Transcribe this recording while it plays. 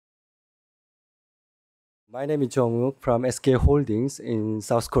My name is Jong-wook from SK Holidngs in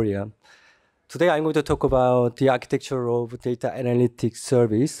South Korea. Today I'm going to talk about the architecture of data analytics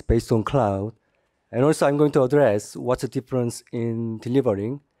service based on cloud. And also I'm going to address what's the difference in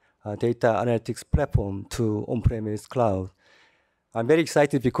delivering a data analytics platform to on-premise cloud. I'm very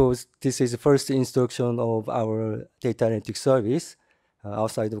excited because this is the first introduction of our data analytics service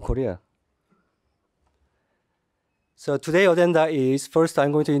outside of Korea. So today's agenda is, first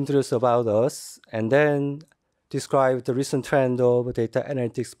I'm going to introduce about us, and then describe the recent trend of data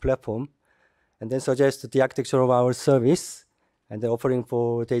analytics platform, and then suggest the architecture of our service, and the offering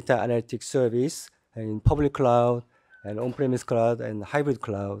for data analytics service in public cloud, and on-premise cloud, and hybrid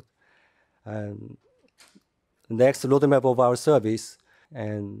cloud. And next, roadmap of our service,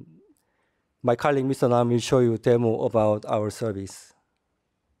 and my colleague Mr. Nam will show you a demo about our service.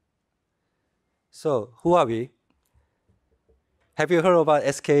 So, who are we? Have you heard about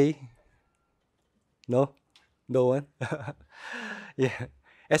SK? No? No one? Yeah.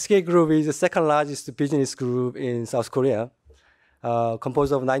 SK Group is the second largest business group in South Korea,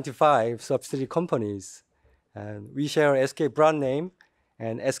 composed of 95 subsidiary companies. And we share SK brand name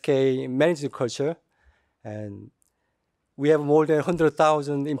and SK management culture. And we have more than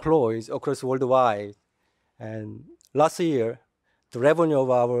 100,000 employees across worldwide. And last year, the revenue of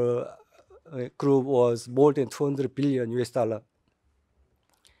our group was more than 200 billion US dollar.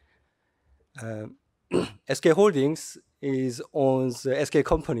 SK Holdings owns SK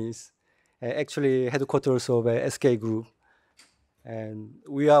companies, actually headquarters of SK Group. And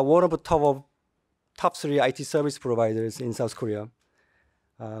we are one of the top 3 IT service providers in South Korea.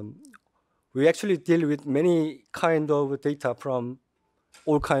 We actually deal with many kind of data from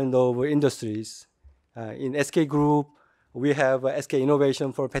all kind of industries. In SK Group, we have SK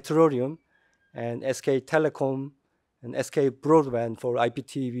Innovation for petroleum, and SK Telecom, and SK Broadband for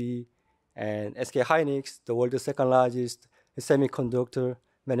IPTV, and SK Hynix, the world's second largest semiconductor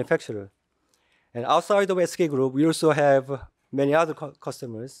manufacturer. And outside of SK Group, we also have many other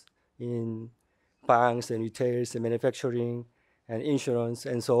customers in banks and retails and manufacturing and insurance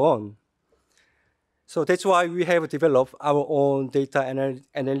and so on. So that's why we have developed our own data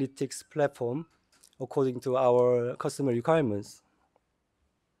analytics platform according to our customer requirements.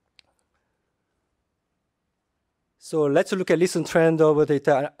 So let's look at recent trend of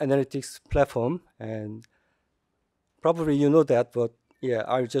data analytics platform. And probably you know that, but yeah,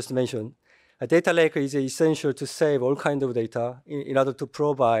 I'll just mention. A data lake is essential to save all kinds of data in order to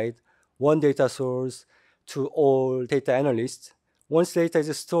provide one data source to all data analysts. Once data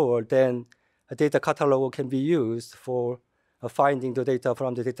is stored, then a data catalog can be used for finding the data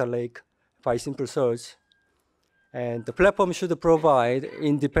from the data lake by simple search. And the platform should provide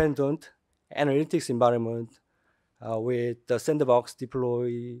independent analytics environment with the sandbox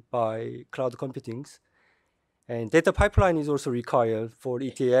deployed by cloud computing. And data pipeline is also required for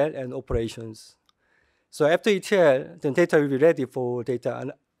ETL and operations. So after ETL, then data will be ready for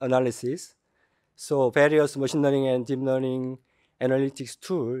data analysis. So various machine learning and deep learning analytics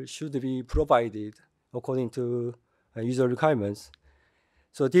tools should be provided according to user requirements.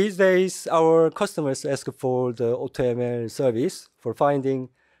 So these days, our customers ask for the AutoML service for finding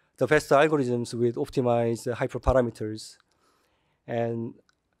the best algorithms with optimized hyperparameters. And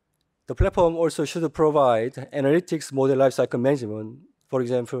the platform also should provide analytics model lifecycle management. For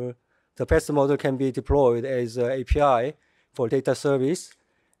example, the best model can be deployed as an API for data service,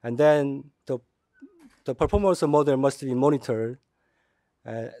 and then the performance of model must be monitored.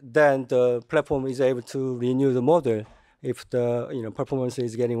 Then the platform is able to renew the model if the performance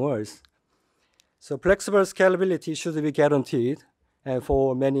is getting worse. So flexible scalability should be guaranteed and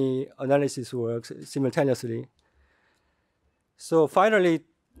for many analysis works simultaneously. So finally,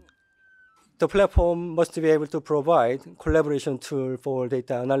 the platform must be able to provide collaboration tool for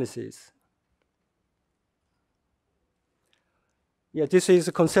data analysis. Yeah, this is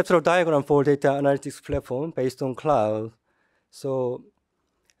a conceptual diagram for data analytics platform based on cloud. So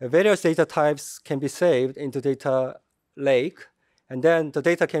various data types can be saved into data lake, and then the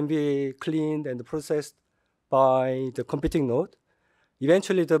data can be cleaned and processed by the computing node.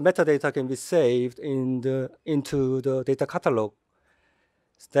 Eventually, the metadata can be saved into the data catalog.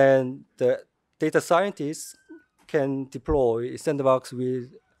 Then the data scientists can deploy sandbox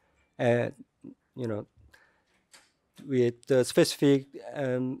with with the specific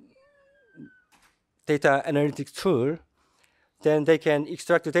data analytics tool. Then they can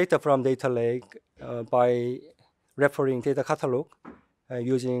extract the data from data lake by referring data catalog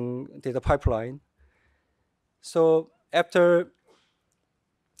using data pipeline. So after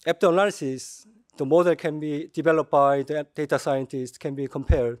analysis, the model can be developed by the data scientists, can be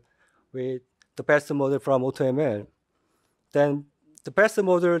compared with the best model from AutoML. Then the best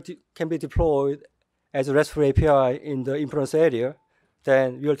model can be deployed as a RESTful API in the inference area.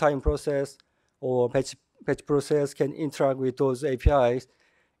 Then real-time process or batch process can interact with those APIs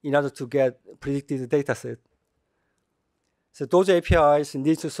in order to get predicted data set. So those APIs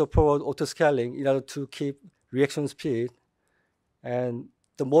need to support auto-scaling in order to keep reaction speed. And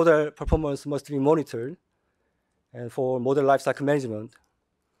the model performance must be monitored and for model lifecycle management.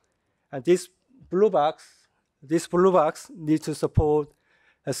 And this blue box needs to support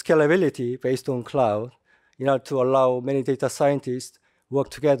a scalability based on cloud in order to allow many data scientists work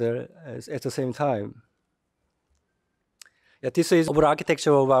together at the same time. Yeah, this is overall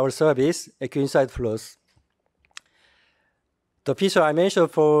architecture of our service, AccuInsight Plus. The feature I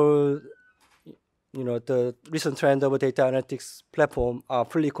mentioned for the recent trend of data analytics platform are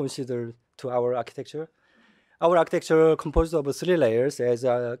fully considered to our architecture. Our architecture composed of 3 layers as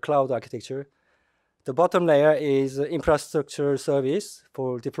a cloud architecture. The bottom layer is infrastructure service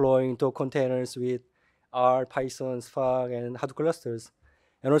for deploying Docker containers with R, Python, Spark, and Hadoop clusters.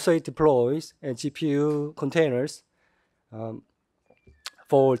 And also it deploys GPU containers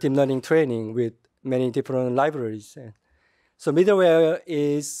for deep learning training with many different libraries. So middleware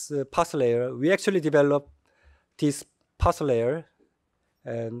is parse layer. We actually developed this parse layer,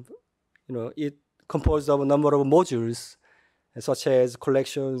 and it composed of a number of modules, such as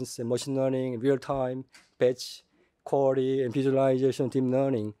collections, and machine learning, real-time, batch, query, and visualization, deep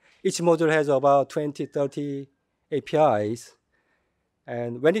learning. Each module has about 20, 30 APIs.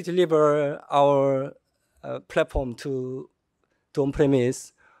 And when we deliver our platform to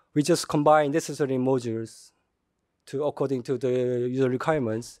on-premise, we just combine necessary modules according to the user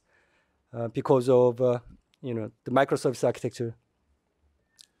requirements because of the microservice architecture.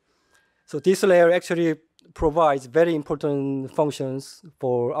 So this layer actually provides very important functions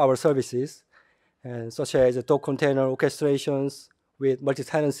for our services, such as Docker container orchestrations with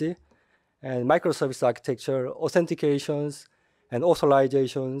multi-tenancy, and microservice architecture, authentications, and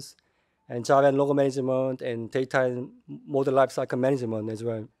authorizations, and Java and logo management, and data and model lifecycle management as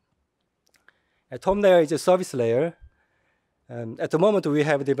well. At top layer is a service layer. At the moment, we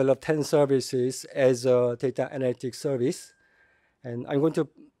have developed 10 services as a data analytics service. And I'm going to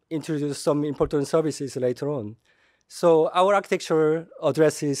introduce some important services later on. So our architecture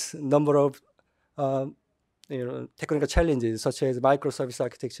addresses a number of technical challenges, such as microservice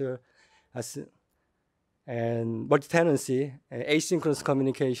architecture and multi-tenancy, and asynchronous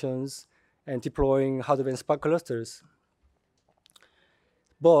communications, and deploying Hadoop and Spark clusters.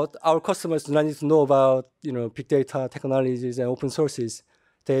 But our customers do not need to know about big data technologies and open sources.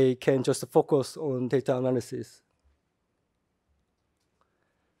 They can just focus on data analysis.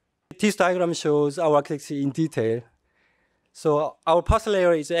 This diagram shows our architecture in detail. So our parse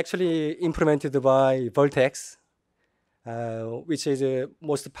layer is actually implemented by Vertex, which is the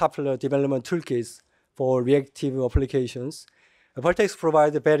most popular development toolkit for reactive applications. Vertex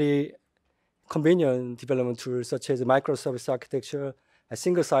provides a very convenient development tools such as microservice architecture, a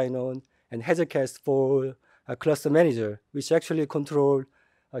single sign-on, and Hazelcast for a cluster manager, which actually control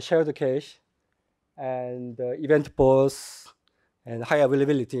a shared cache and event bus and high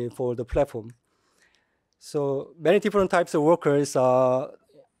availability for the platform. So many different types of workers are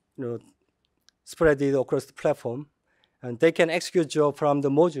spread across the platform, and they can execute job from the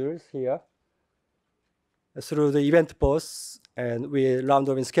modules here through the event bus and with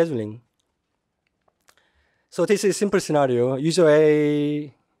round-robin scheduling. So this is a simple scenario. User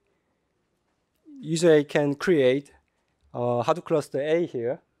A can create a Hadoop cluster A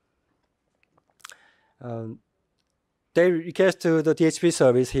here. They request to the DHP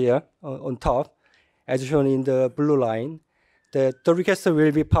service here on top, as shown in the blue line. The request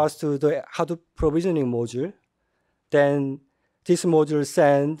will be passed to the Hadoop provisioning module. Then this module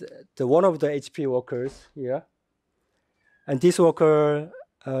sends one of the HP workers here. And this worker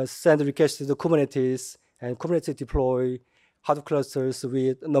sends request to the Kubernetes, and Kubernetes deploy Hadoop clusters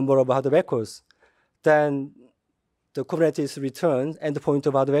with a number of Hadoop echoes. Then the Kubernetes returns endpoint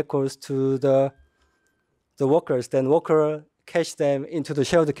of Hadoop echoes to the workers. Then worker cache them into the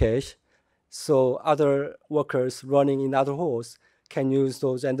shared cache, so other workers running in other hosts can use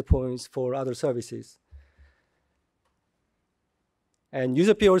those endpoints for other services. And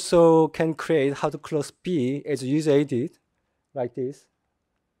user B also can create Hadoop cluster B as user A did, like this.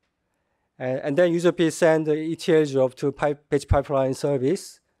 And then user B send the ETL job to batch pipeline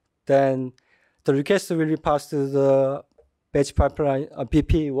service. Then the request will be passed to the batch pipeline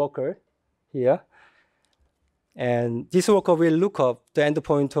BP worker here. And this worker will look up the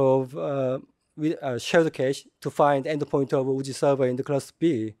endpoint of shared cache to find endpoint of Uji server in the cluster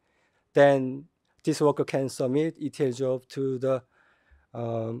B. Then this worker can submit ETL job to the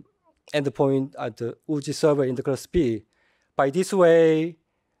endpoint at the UG server in the class B. By this way,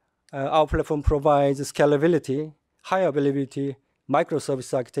 our platform provides scalability, high availability,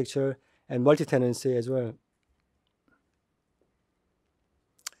 microservice architecture, and multi-tenancy as well.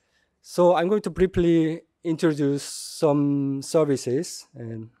 So I'm going to briefly introduce some services.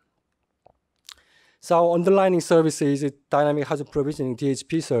 And so our underlying service is a dynamic Hadoop provisioning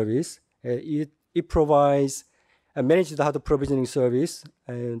DHP service. It provides a managed Hadoop provisioning service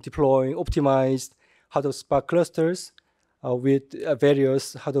and deploying optimized Hadoop Spark clusters with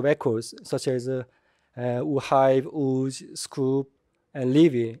various Hadoop echoes, such as Hive, Ooze, Scoop, and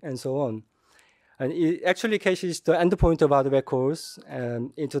Livy, and so on. And it actually caches the endpoint of Hadoop echoes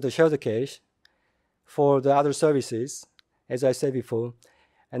into the shared cache for the other services, as I said before.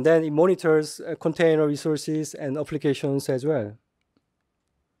 And then it monitors container resources and applications as well.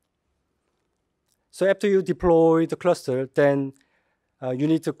 So after you deploy the cluster, then you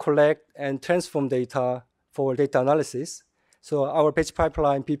need to collect and transform data for data analysis. So our batch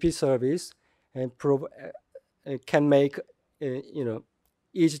pipeline BP service can make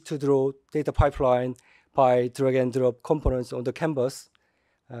easy to draw data pipeline by drag and drop components on the canvas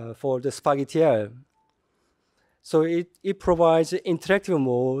for the Spark ETL. So it provides interactive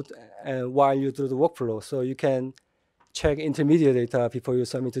mode while you do the workflow. So you can check intermediate data before you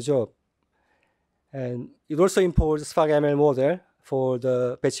submit the job. And it also imports Spark ML model for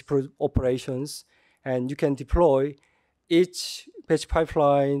the batch operations. And you can deploy each batch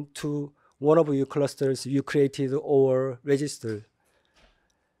pipeline to one of your clusters you created or registered.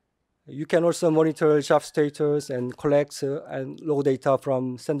 You can also monitor job status and collect and log data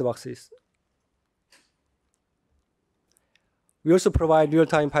from sandboxes. We also provide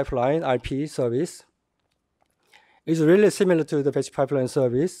real-time pipeline, RP service. It's really similar to the batch pipeline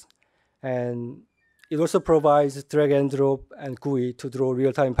service. And it also provides drag and drop and GUI to draw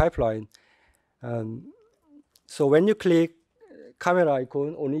real-time pipeline. So when you click camera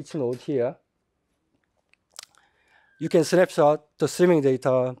icon on each node here, you can snapshot the streaming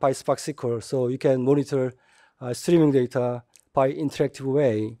data by Spark SQL. So you can monitor streaming data by interactive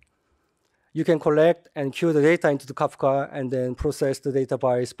way. You can collect and queue the data into the Kafka and then process the data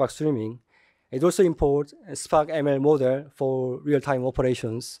by Spark Streaming. It also imports a Spark ML model for real-time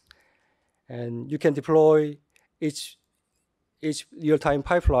operations. And you can deploy each real-time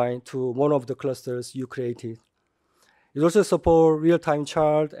pipeline to one of the clusters you created. It also supports real-time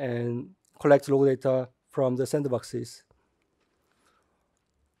chart and collect log data from the sandboxes.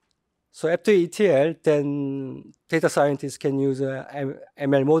 So after ETL, then data scientists can use a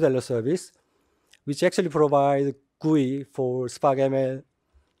ML modeler service, which actually provides GUI for Spark ML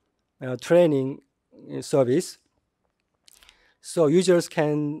training service. So users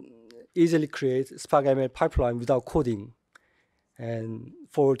can easily create Spark ML pipeline without coding and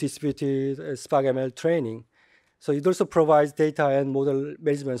for distributed Spark ML training. So it also provides data and model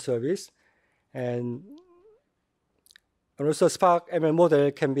management service. And also Spark ML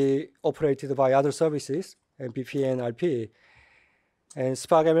model can be operated by other services, BP and RP. And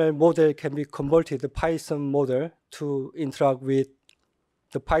Spark ML model can be converted to Python model to interact with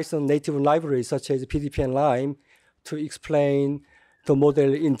the Python native libraries such as PDP and Lime to explain the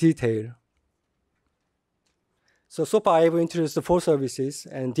model in detail. So far I've introduced the 4 services,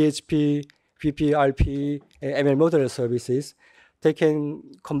 and DHP, BP, RP, and ML model services. They can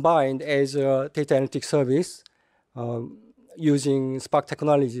combine as a data analytics service using Spark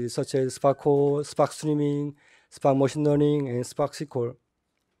technologies such as Spark Core, Spark Streaming, Spark Machine Learning, and Spark SQL.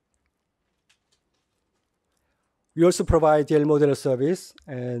 We also provide DL model service,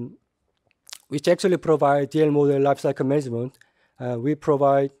 and which actually provide DL model lifecycle management. We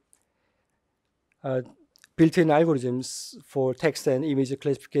provide built-in algorithms for text and image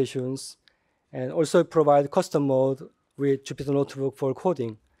classifications, and also provide custom mode with Jupyter Notebook for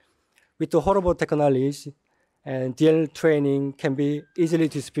coding. With the horrible technology, and DL training can be easily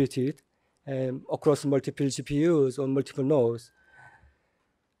distributed across multiple GPUs on multiple nodes.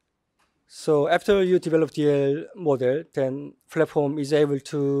 So after you develop DL model, then platform is able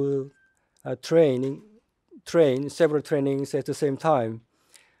to train several trainings at the same time.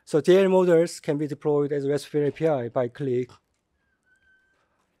 So DL models can be deployed as a RESTful API by click.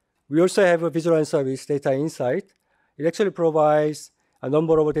 We also have a visualization service, AccuInsight. It actually provides a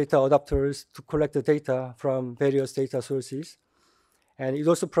number of data adapters to collect the data from various data sources. And it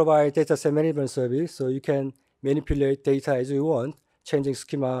also provides data set management service, so you can manipulate data as you want, changing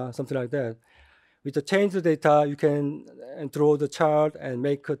schema, something like that. With the change the data, you can draw the chart and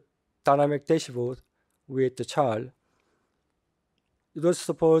make a dynamic dashboard with the chart. it also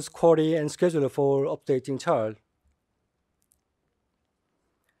supports query and scheduler for updating chart.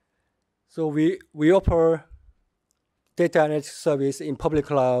 So we offer data analytics service in public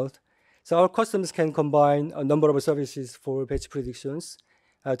cloud. So our customers can combine a number of services for batch predictions.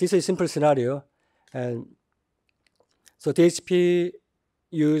 This is a simple scenario. And so DHP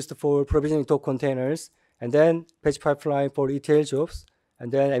used for provisioning Docker containers, and then batch pipeline for ETL jobs,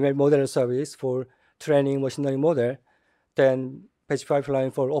 and then ML model service for training machine learning model, then batch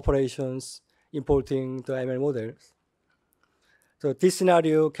pipeline for operations, importing the ML models. So this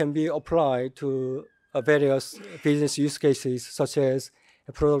scenario can be applied to various business use cases, such as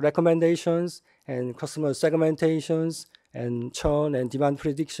product recommendations and customer segmentations and churn and demand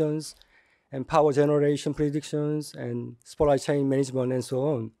predictions and power generation predictions and supply chain management and so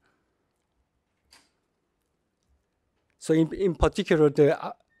on. So in particular,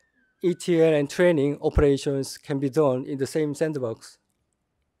 the ETL and training operations can be done in the same sandbox.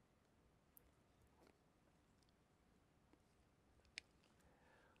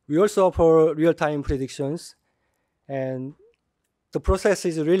 We also offer real-time predictions, and the process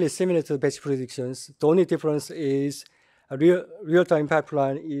is really similar to batch predictions. The only difference is a real-time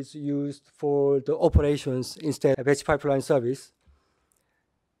pipeline is used for the operations instead of batch pipeline service.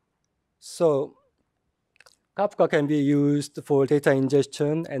 So Kafka can be used for data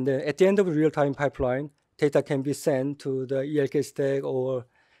ingestion, and at the end of the real-time pipeline, data can be sent to the ELK stack or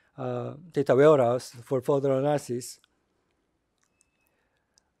data warehouse for further analysis.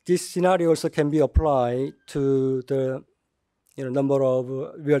 This scenario also can be applied to the number of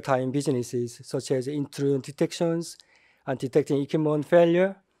real-time businesses, such as intrusion detections and detecting equipment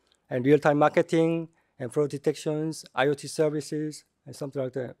failure, and real-time marketing and fraud detections, IoT services, and something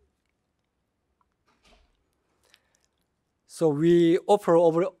like that. So we offer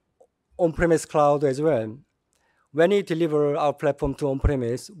over on-premise cloud as well. When we deliver our platform to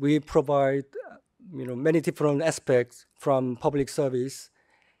on-premise, we provide many different aspects from public service.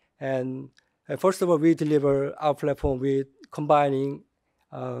 And first of all, we deliver our platform with combining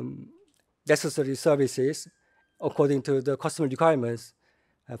necessary services according to the customer requirements.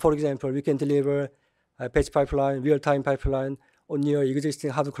 For example, we can deliver a batch pipeline, real-time pipeline on your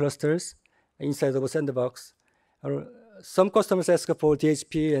existing Hadoop clusters inside of a sandbox. Some customers ask for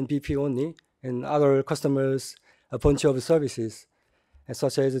DHP and BP only, and other customers a bunch of services,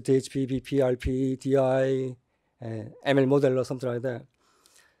 such as DHP, BP, RP, DI, ML model, or something like that.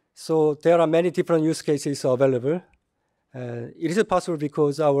 So there are many different use cases available. It is possible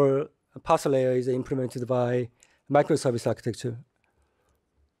because our parcel layer is implemented by microservice architecture.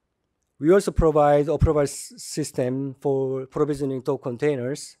 We also provide a provider system for provisioning Docker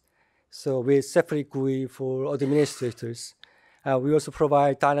containers, so with separate GUI for administrators. We also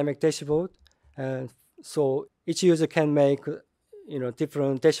provide dynamic dashboard, so each user can make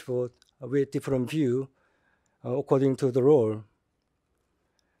different dashboard with different view according to the role.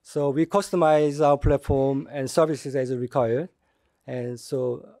 So we customize our platform and services as required. And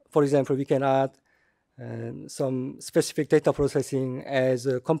so, for example, we can add some specific data processing as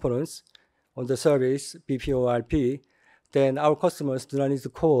components on the service, BP or RP. Then our customers do not need to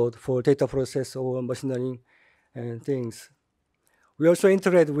code for data process or machine learning and things. We also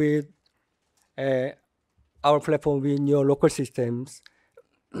integrate with our platform with your local systems,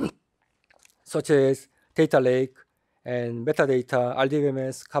 such as data lake and metadata,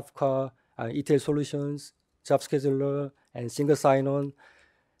 RDBMS, Kafka, ETL solutions, job scheduler, and single sign-on,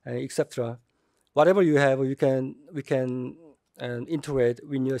 etc. Whatever you have, we can integrate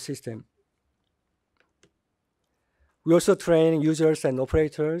with your system. We also train users and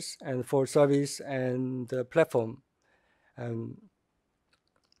operators and for service and the platform.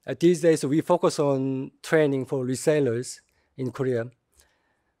 These days, we focus on training for resellers in Korea.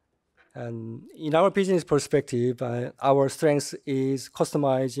 And in our business perspective, our strength is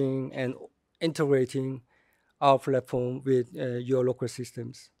customizing and integrating our platform with your local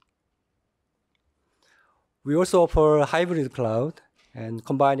systems. We also offer hybrid cloud and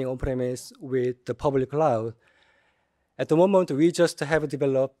combining on-premise with the public cloud. At the moment, we just have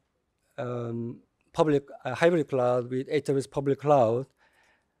developed hybrid cloud with AWS public cloud.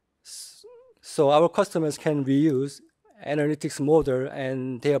 So our customers can reuse analytics model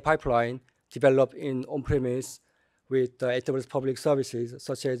and their pipeline developed in on-premise with AWS public services,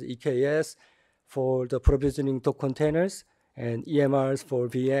 such as EKS for the provisioning Docker containers and EMRs for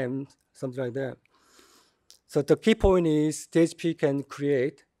VMs, something like that. So the key point is DHP can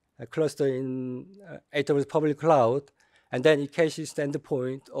create a cluster in AWS public cloud, and then it caches the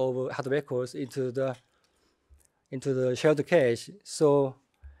endpoint of Hadoop records into the shared cache. So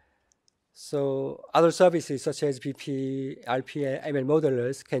So other services such as BP, RP, and ML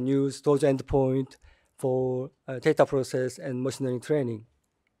modelers can use those endpoints for data process and machine learning training.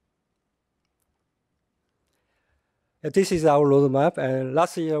 This is our roadmap, and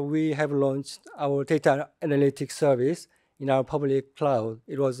last year we have launched our data analytics service in our public cloud.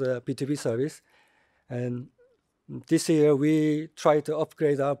 It was a B2B service, and this year we try to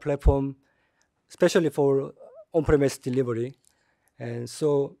upgrade our platform, especially for on-premise delivery. And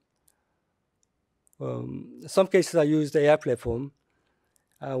so some cases I use the AI platform.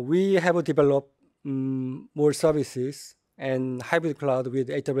 We have developed more services and hybrid cloud with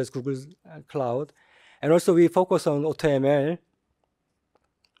AWS Google Cloud. And also we focus on AutoML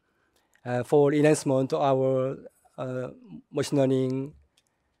for enhancement of our machine learning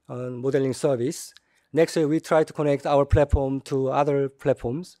modeling service. Next year, we try to connect our platform to other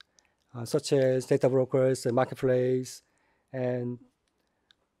platforms, such as data brokers, and marketplace, and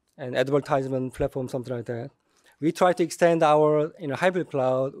advertisement platform, something like that. We try to extend our hybrid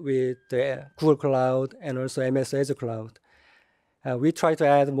cloud with the Google Cloud and also MS Azure Cloud. We try to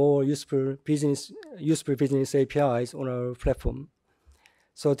add more useful business APIs on our platform.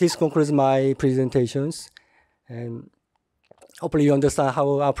 So this concludes my presentations, and hopefully you understand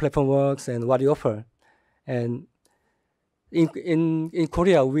how our platform works and what we offer. And in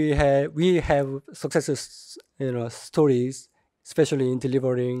Korea, we have success stories, especially in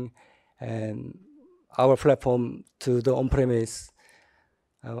delivering our platform to the on-premise.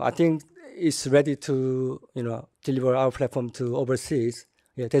 I think it's ready to deliver our platform to overseas.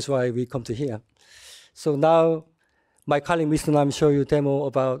 Yeah, that's why we come to here. So now my colleague Mr. Nam show you a demo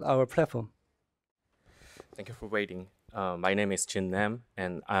about our platform. Thank you for waiting. My name is Jin Nam,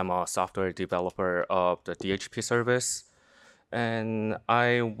 and I'm a software developer of the DHP service. And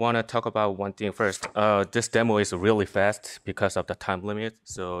I want to talk about one thing first. This demo is really fast because of the time limit.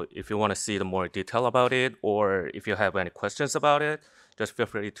 So if you want to see the more detail about it, or if you have any questions about it, just feel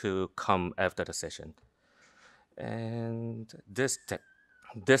free to come after the session. And this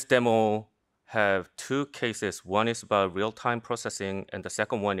demo have two cases. One is about real-time processing, and the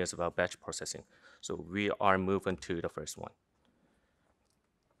second one is about batch processing. So we are moving to the first one.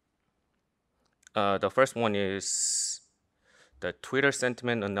 The first one is the Twitter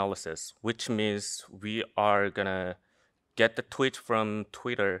sentiment analysis, which means we are gonna get the tweet from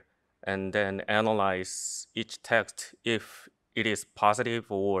Twitter and then analyze each text if it is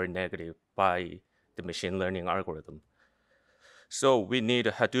positive or negative by the machine learning algorithm. So we need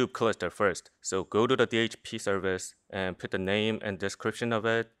a Hadoop cluster first. So go to the DHP service and put the name and description of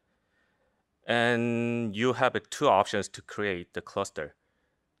it. And you have two options to create the cluster.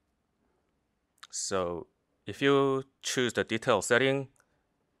 So if you choose the detail setting,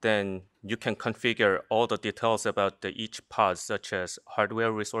 then you can configure all the details about each pod, such as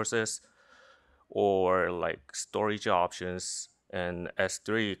hardware resources or like storage options and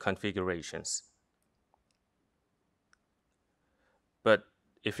S3 configurations. But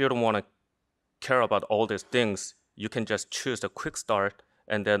if you don't want to care about all these things, you can just choose the quick start,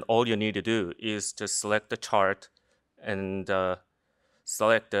 and then all you need to do is just select the chart and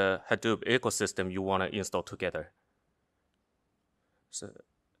select the Hadoop ecosystem you want to install together. So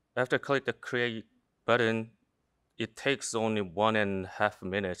after click the create button, it takes only 1.5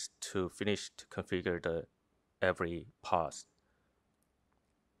 minutes to finish to configure every pod.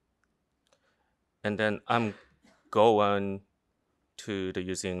 And then I'm going to the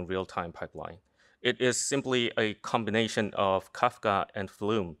using real-time pipeline. It is simply a combination of Kafka and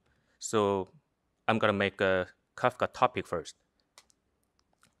Flume. So I'm gonna make a Kafka topic first.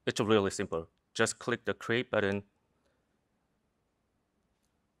 It's really simple. Just click the create button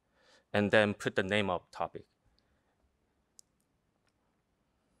and then put the name of topic.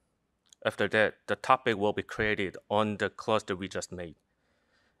 After that, the topic will be created on the cluster we just made.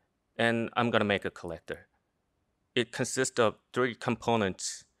 And I'm gonna make a collector. It consists of 3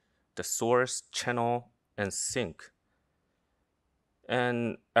 components: the source, channel, and sink.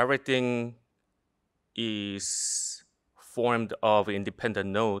 And everything is formed of independent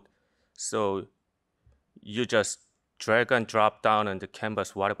node. So you just drag and drop down on the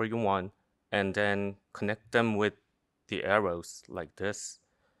canvas whatever you want, and then connect them with the arrows like this,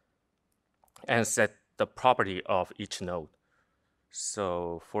 and set the property of each node.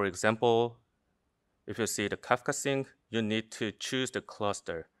 So for example, if you see the Kafka sink, you need to choose the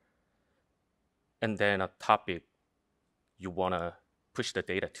cluster and then a topic you want to push the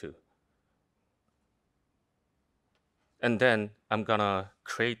data to. And then I'm gonna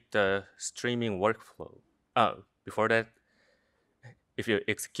create the streaming workflow. Before that, if you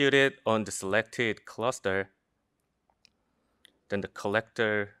execute it on the selected cluster, then the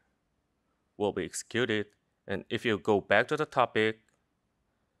collector will be executed. And if you go back to the topic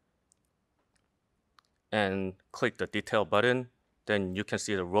and click the detail button, then you can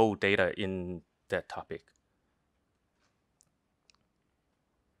see the raw data in that topic.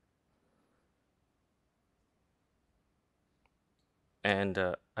 And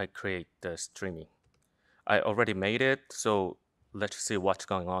I create the streaming. I already made it, so let's see what's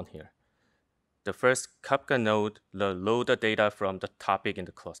going on here. The first Kafka node will load the data from the topic in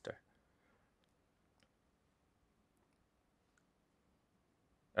the cluster.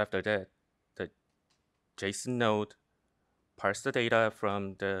 After that, the JSON node parse the data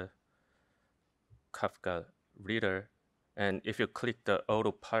from the Kafka reader. And if you click the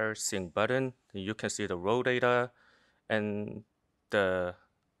auto parsing button, you can see the raw data and the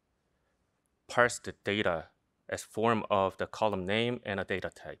parsed data as form of the column name and a data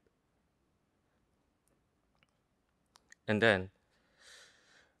type. And then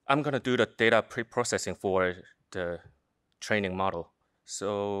I'm gonna do the data pre-processing for the training model.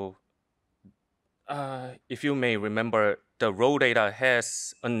 So if you may remember, the raw data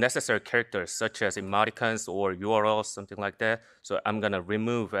has unnecessary characters such as emoticons or URLs, something like that. So I'm gonna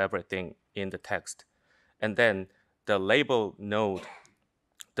remove everything in the text. And then the label node,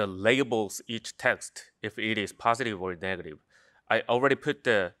 the labels each text if it is positive or negative. I already put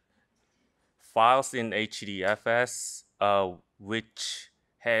the files in HDFS, which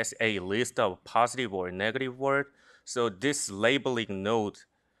has a list of positive or negative word. So this labeling node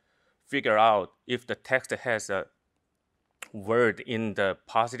figure out if the text has a word in the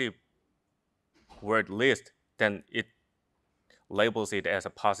positive word list, then it labels it as a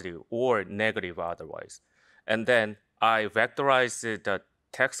positive or negative otherwise. And then I vectorize the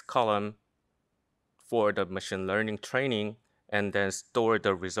text column for the machine learning training and then store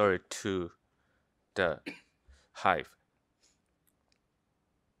the result to the Hive.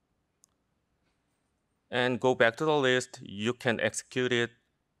 And go back to the list, you can execute it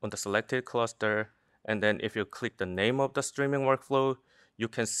on the selected cluster. And then if you click the name of the streaming workflow, you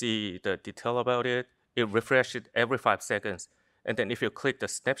can see the detail about it. It refreshes every 5 seconds. And then if you click the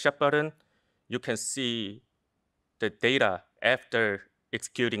snapshot button, you can see the data after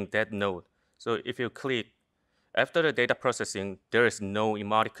executing that node. So if you click after the data processing, there is no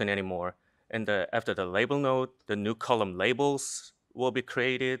emoticon anymore. And after the label node, the new column labels will be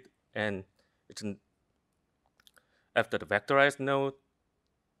created. And after the vectorized node,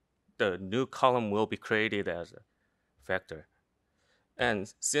 the new column will be created as a vector.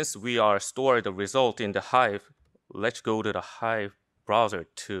 And since we are storing the result in the Hive, let's go to the Hive browser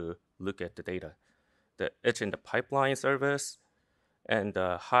to look at the data. It's in the pipeline service, and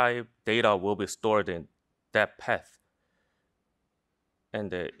the Hive data will be stored in that path.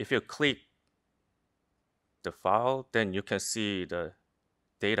 And if you click the file, then you can see the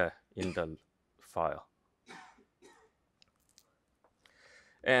data in the file.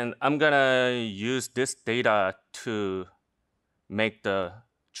 And I'm gonna use this data to make the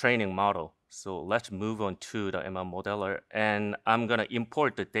training model. So let's move on to the ML modeler, and I'm gonna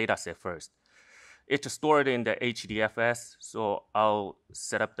import the dataset first. It's stored in the HDFS, so I'll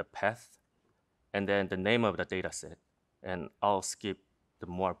set up the path and then the name of the dataset, and I'll skip the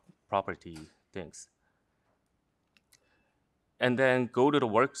more property things. And then go to the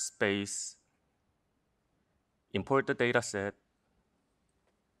workspace, import the dataset,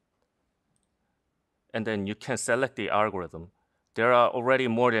 and then you can select the algorithm. There are already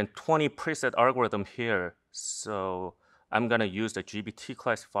more than 20 preset algorithms here, so I'm gonna use the GBT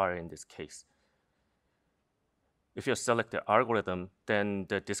classifier in this case. If you select the algorithm, then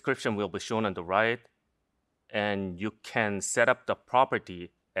the description will be shown on the right, and you can set up the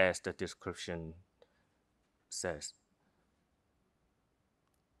property as the description says.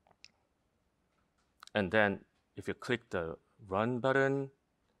 And then if you click the run button,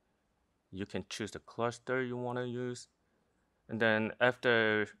 you can choose the cluster you want to use. And then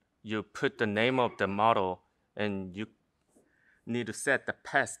after you put the name of the model, and you need to set the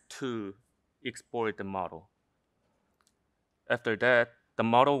path to export the model. After that, the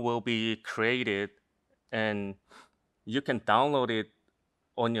model will be created, and you can download it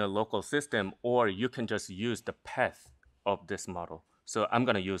on your local system, or you can just use the path of this model. So I'm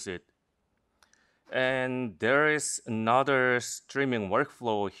gonna use it. And there is another streaming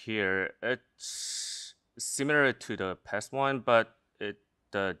workflow here. It's similar to the past one, but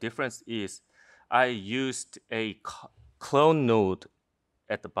the difference is I used a clone node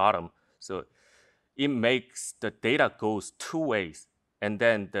at the bottom. So it makes the data goes 2 ways, and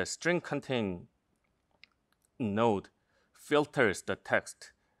then the string contain node filters the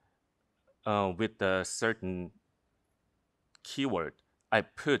text with a certain keyword. I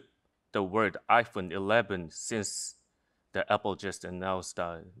put the word iPhone 11 since the Apple just announced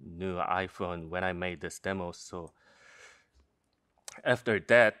a new iPhone when I made this demo. So after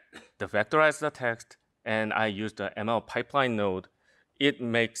that, the vectorize the text, and I use the ML pipeline node. It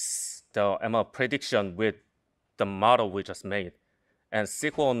makes the ML prediction with the model we just made. And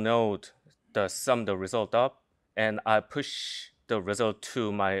SQL node does sum the result up, and I push the result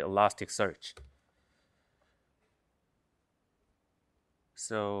to my Elasticsearch.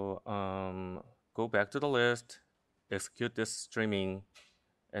 So go back to the list, execute this streaming,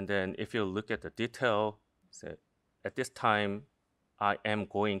 and then if you look at the detail, say, at this time, I am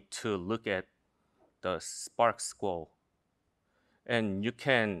going to look at the Spark scroll. And you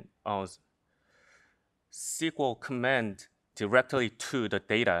can SQL command directly to the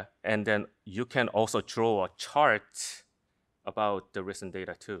data, and then you can also draw a chart about the recent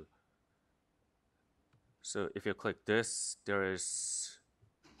data too. So if you click this, there is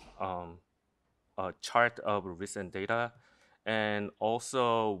a chart of recent data. And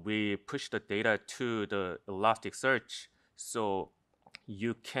also we push the data to the Elasticsearch, so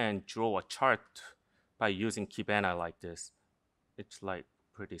you can draw a chart by using Kibana like this. It's like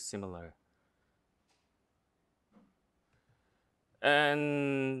pretty similar.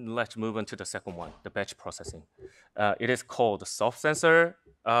 And let's move on to the second one, the batch processing. It is called soft sensor.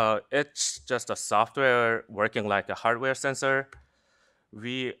 It's just a software working like a hardware sensor.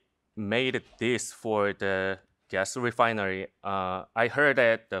 We made this for the gas refinery. I heard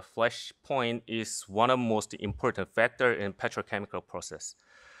that the flash point is one of the most important factor in petrochemical process,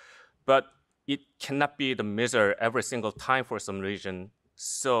 but it cannot be the measure every single time for some reason.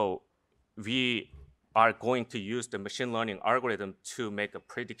 So we are going to use the machine learning algorithm to make a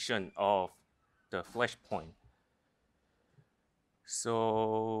prediction of the flash point.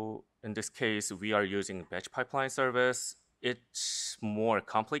 So in this case, we are using batch pipeline service. It's more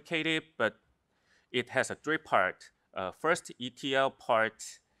complicated, but it has a three-part. First, ETL part,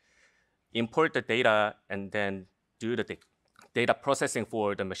 import the data, and then do the data processing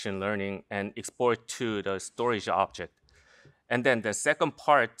for the machine learning and export to the storage object. And then the second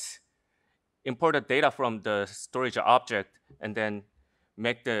part, import the data from the storage object and then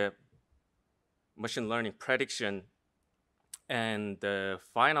make the machine learning prediction. And the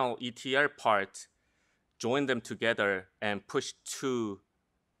final ETL part, join them together and push to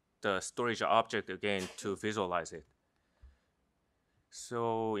the storage object again to visualize it.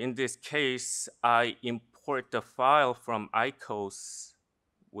 So in this case, I import the file from ICOS,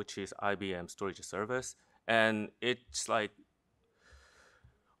 which is IBM storage service, and it's like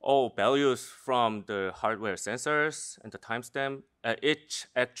all values from the hardware sensors and the timestamp, each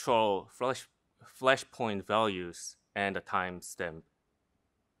actual flash point values and the timestamp.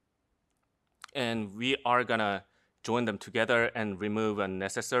 And we are gonna join them together and remove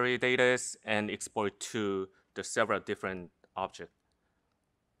unnecessary data and export to the several different objects.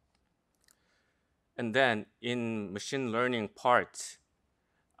 And then in machine learning part,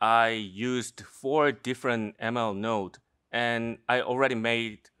 I used 4 different ML nodes, and I already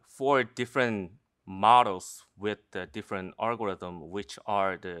made 4 different models with the different algorithm, which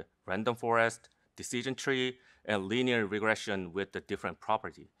are the random forest, decision tree, and linear regression with the different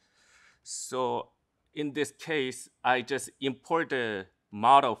property. So in this case, I just import the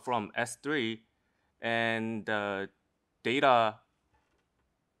model from S3, and the data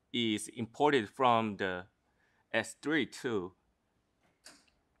is imported from the S3 too.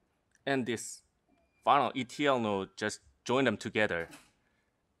 And this final ETL node just join them together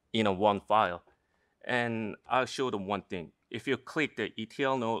in a one file. And I'll show them one thing. If you click the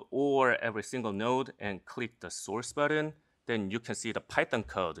ETL node or every single node and click the source button, then you can see the Python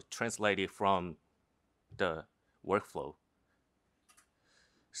code translated from the workflow.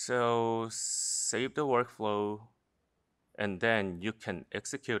 So save the workflow, and then you can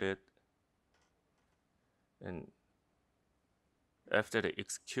execute it. And after the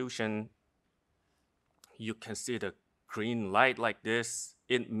execution, you can see the green light like this.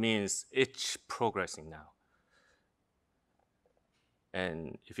 It means it's progressing now.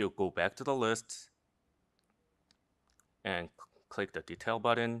 And if you go back to the list and click the detail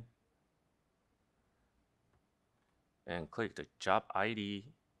button and click the job ID,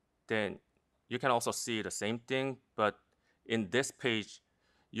 then you can also see the same thing, but in this page,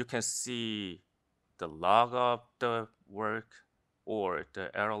 you can see the log of the work or the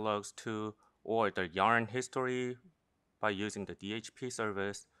error logs too, or the yarn history by using the DHP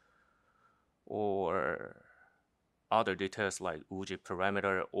service, or other details like UJI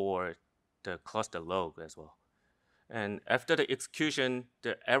parameter or the cluster log as well. And after the execution,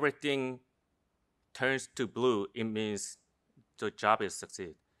 everything turns to blue. It means the job is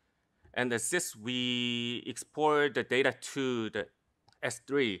succeed. And since we export the data to the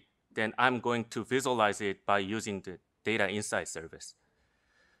S3, then I'm going to visualize it by using the data insight service.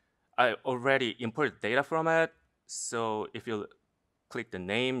 I already imported data from it. So if you click the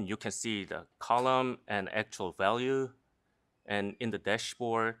name, you can see the column and actual value. And in the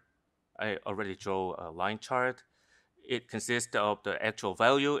dashboard, I already draw a line chart. It consists of the actual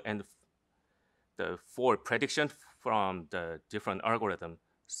value and the 4 prediction from the different algorithm.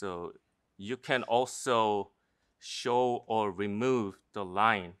 So you can also show or remove the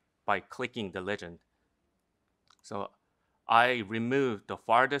line by clicking the legend. So I remove the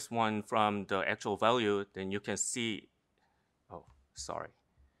farthest one from the actual value, then you can see, oh, sorry.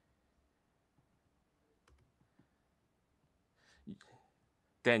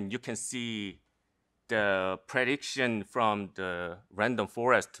 Then you can see the prediction from the random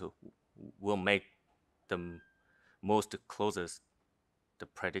forest will make the most closest the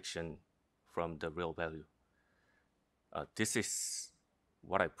prediction from the real value. This is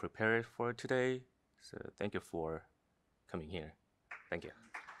what I prepared for today. So thank you for coming here. Thank you.